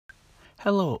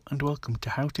Hello and welcome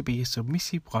to How to Be a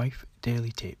Submissive Wife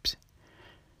Daily Tips.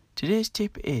 Today's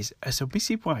tip is a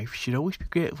submissive wife should always be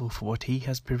grateful for what he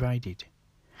has provided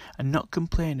and not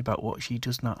complain about what she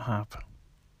does not have.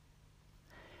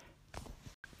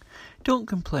 Don't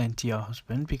complain to your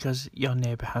husband because your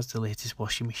neighbour has the latest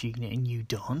washing machine and you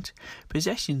don't.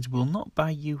 Possessions will not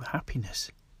buy you happiness.